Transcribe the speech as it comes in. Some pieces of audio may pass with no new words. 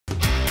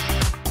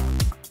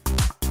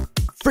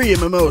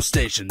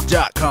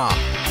FreeMMOStation.com.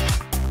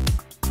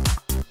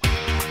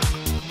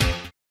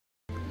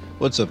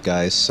 What's up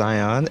guys,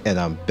 Scion, and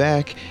I'm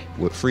back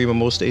with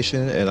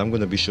FreeMMOStation, and I'm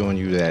going to be showing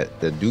you that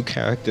the new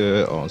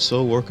character on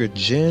SoulWorker,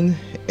 Jin,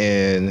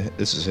 and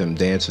this is him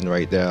dancing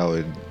right now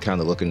and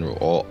kind of looking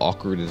all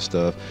awkward and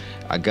stuff.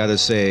 I gotta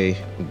say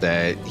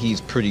that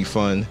he's pretty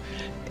fun,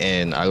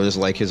 and I just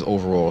like his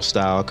overall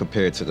style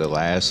compared to the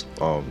last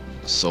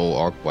Soul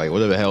Arc, like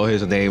whatever the hell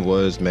his name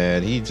was,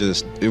 man.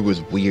 It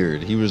was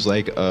weird. He was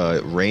like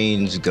a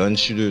ranged gun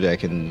shooter that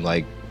can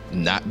like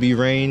not be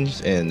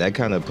ranged, and that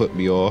kind of put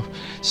me off.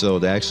 So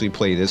to actually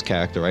play this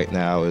character right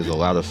now is a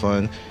lot of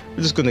fun.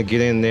 We're just gonna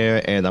get in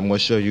there and I'm gonna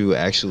show you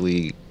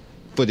actually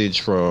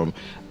footage from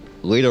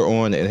later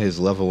on in his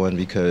level 1,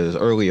 because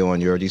early on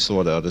you already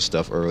saw the other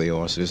stuff early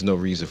on, so there's no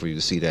reason for you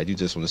to see that. You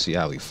just want to see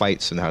how he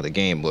fights and how the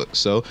game looks.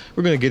 So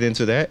we're gonna get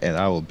into that and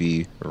I will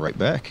be right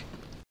back.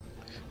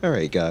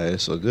 Alright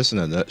guys, so this in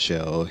a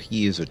nutshell,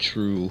 he is a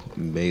true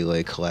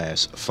melee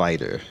class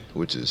fighter,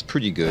 which is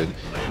pretty good.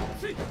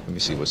 Let me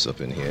see what's up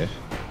in here.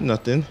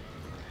 Nothing.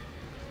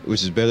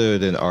 Which is better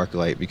than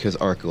Arclight, because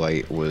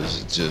Arclight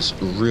was just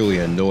really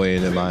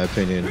annoying in my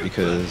opinion,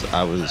 because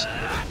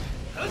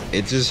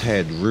it just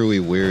had really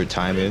weird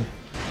timing.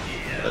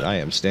 But I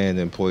am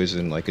standing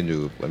poison like a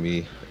noob. Let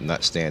me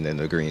not stand in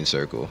a green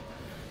circle.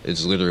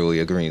 It's literally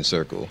a green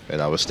circle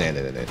and I was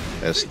standing in it.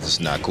 That's just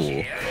not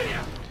cool.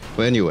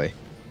 But anyway,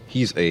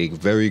 he's a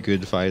very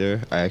good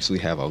fighter. I actually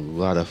have a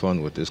lot of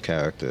fun with this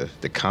character.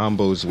 The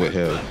combos with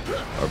him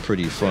are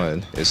pretty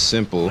fun. It's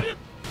simple,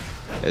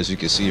 as you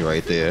can see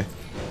right there.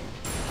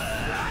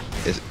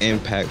 It's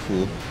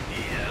impactful.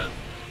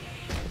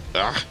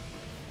 Ah.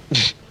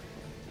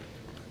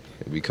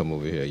 We come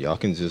over here. Y'all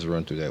can just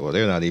run through that. Well,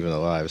 they're not even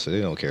alive, so they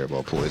don't care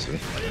about poison.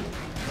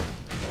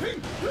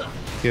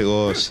 Get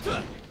lost.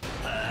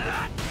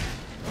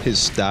 His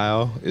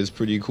style is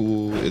pretty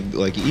cool.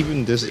 Like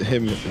even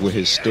him with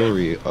his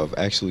story of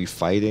actually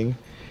fighting,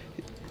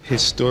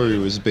 his story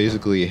was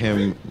basically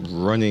him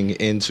running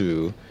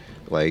into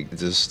like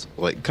just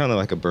like kind of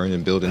like a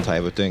burning building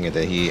type of thing, and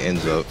then he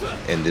ends up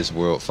in this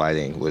world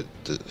fighting with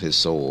his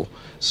soul.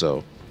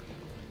 So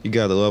you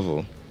gotta love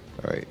him.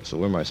 All right, so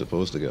where am I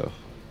supposed to go?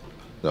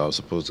 No, I was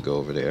supposed to go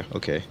over there.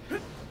 Okay,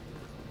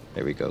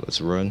 there we go. Let's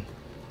run.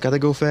 Gotta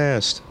go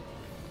fast.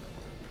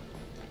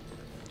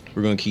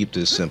 We're gonna keep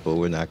this simple.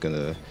 We're not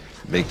gonna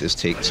make this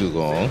take too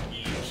long.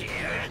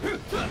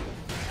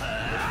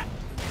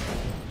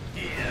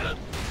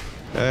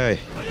 Hey,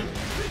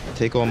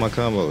 take all my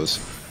combos.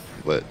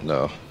 But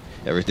no,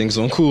 everything's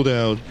on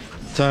cooldown.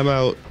 Time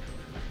out.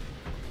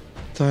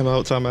 Time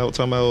out, time out,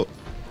 time out.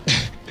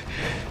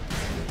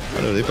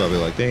 I know they probably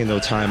like, there ain't no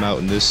timeout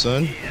in this,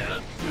 son.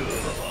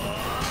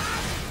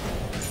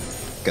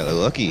 Got a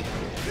lucky.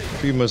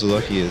 Pretty much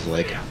lucky is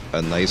like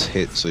a nice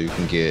hit so you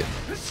can get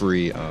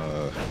free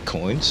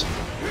coins.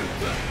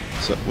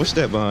 So what's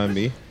that behind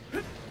me?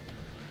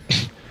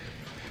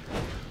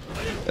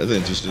 That's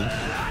interesting.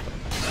 I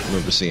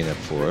remember seeing that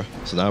before.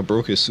 So now I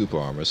broke his super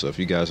armor. So if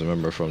you guys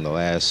remember from the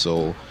last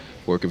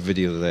SoulWorker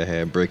video that I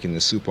had, breaking the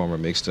super armor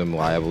makes them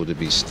liable to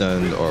be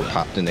stunned or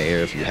popped in the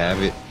air if you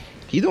have it.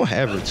 He don't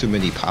have too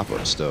many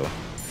pop-ups though.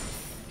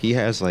 He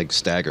has like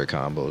stagger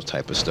combos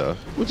type of stuff,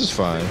 which is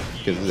fine,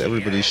 because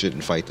everybody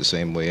shouldn't fight the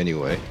same way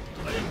anyway.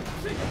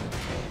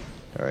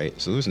 Alright,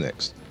 so who's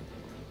next?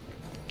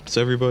 It's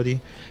everybody.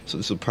 So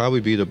this will probably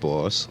be the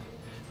boss.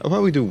 I'll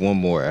probably do one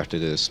more after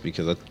this,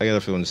 because I got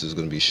a feeling this is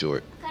going to be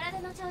short.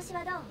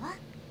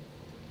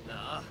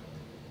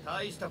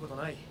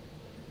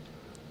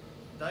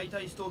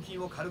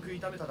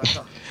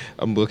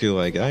 I'm looking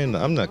like I'm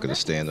not going to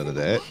stand under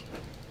that.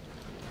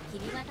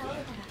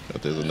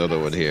 But there's another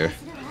one here.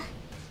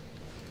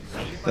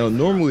 Now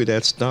normally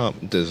that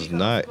stomp does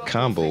not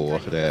combo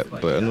off of that,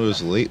 but I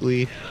noticed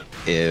lately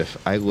if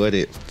I let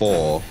it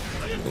fall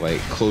like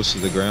close to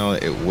the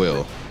ground, it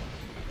will.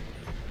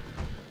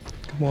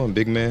 Come on,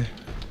 big man,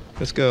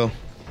 let's go.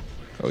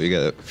 Oh, you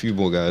got a few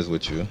more guys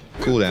with you.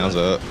 Cooldown's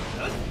up.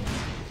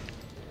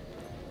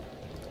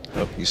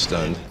 Oh, he's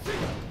stunned.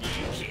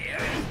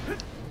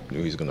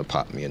 Knew he's gonna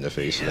pop me in the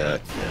face with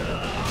that.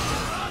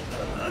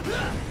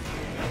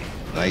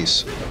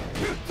 Nice.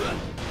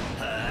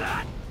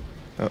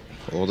 Oh,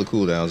 all the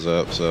cooldowns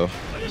up, so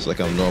it's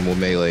like I'm normal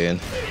meleeing.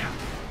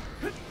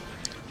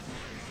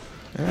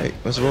 Alright,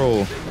 let's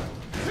roll.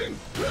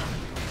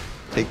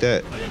 Take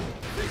that.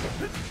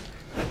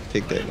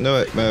 Take that.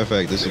 No, matter of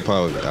fact,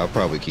 I'll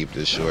probably keep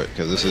this short,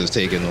 because this is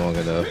taking long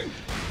enough.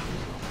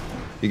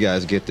 You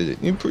guys get you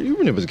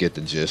get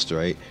the gist,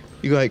 right?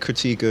 You like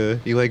Critica,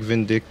 you like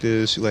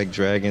Vindictus, you like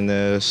Dragon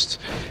Nest,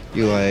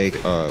 you like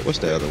what's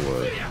the other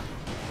one?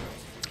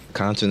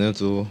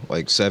 Continental,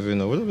 like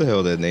 7 or whatever the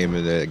hell that name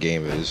of that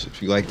game is.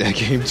 If you like that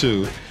game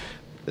too,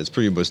 it's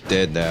pretty much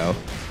dead now.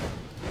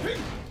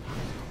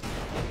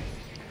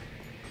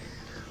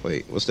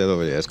 Wait, what's that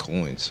over there? That's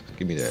coins.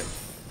 Give me that.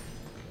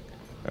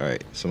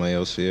 Alright, somebody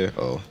else here?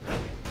 Oh.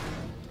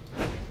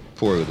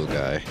 Poor little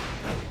guy.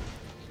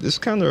 This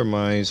kind of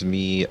reminds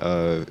me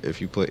of if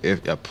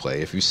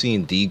you've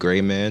seen D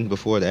Gray Man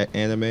before, that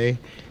anime, it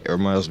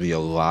reminds me a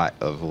lot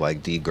of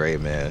like D Gray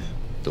Man.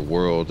 The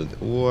world,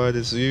 what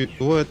is you?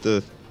 What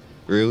the?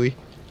 Really?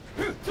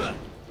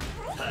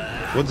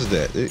 What is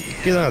that?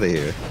 Get out of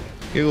here!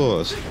 Get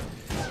lost!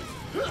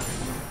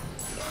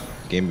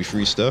 Gave me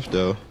free stuff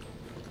though.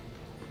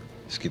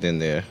 Let's get in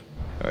there.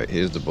 All right,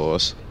 here's the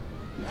boss.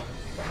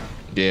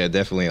 Yeah,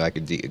 definitely like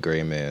a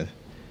Gray Man,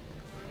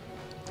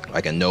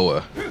 like a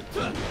Noah.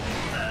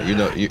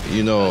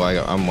 You know, like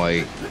I'm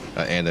like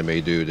an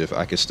anime dude. If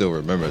I can still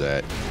remember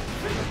that.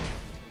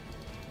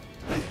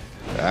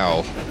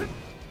 Ow!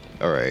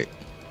 All right,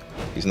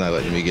 he's not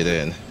letting me get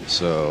in.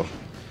 So,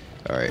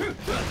 all right,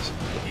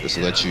 just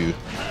let you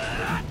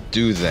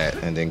do that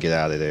and then get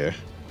out of there.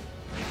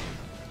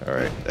 All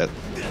right,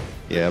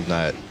 yeah,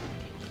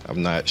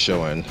 I'm not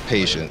showing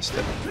patience.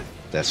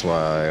 That's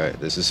why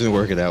this isn't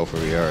working out for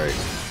me. All right.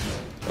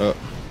 Oh,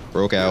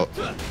 broke out.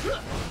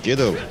 Get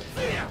him.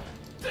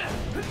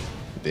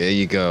 There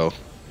you go.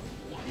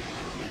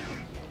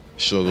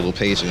 Show a little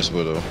patience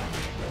with him.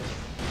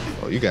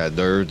 Oh, you got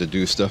nerve to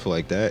do stuff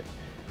like that.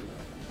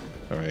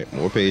 All right,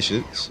 more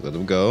patience. Let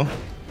him go.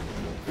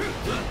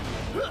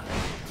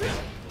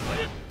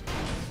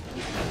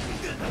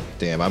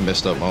 Damn, I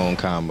messed up my own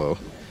combo.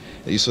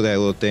 You saw that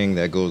little thing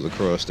that goes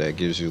across that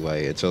gives you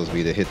like, it tells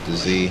me to hit the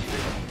Z.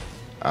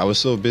 I was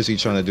so busy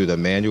trying to do the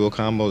manual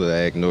combo that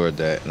I ignored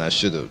that, and I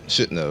shouldn't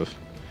have.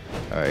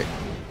 All right.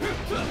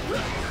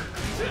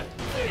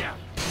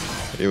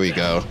 Here we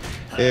go.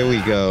 Here we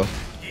go.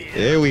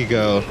 Here we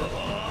go.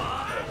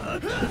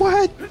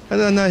 What? I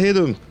did not hit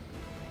him.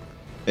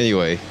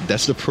 Anyway,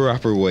 that's the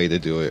proper way to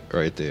do it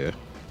right there.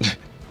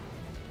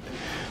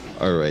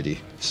 Alrighty,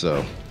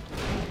 so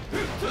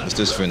let's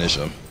just finish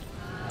him.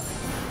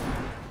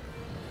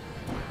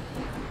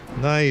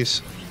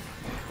 Nice.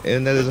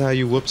 And that is how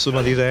you whoop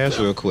somebody's ass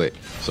real quick.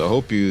 So I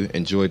hope you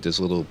enjoyed this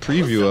little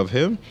preview of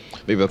him.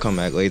 Maybe I'll come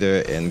back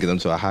later and get him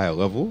to a higher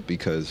level,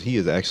 because he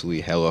is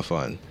actually hella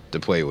fun to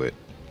play with.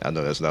 I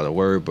know that's not a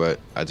word, but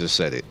I just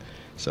said it.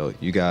 So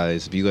you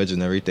guys be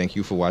legendary. Thank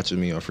you for watching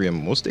me on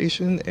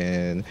FreeMMOStation,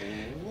 and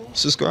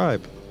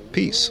subscribe.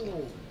 Peace.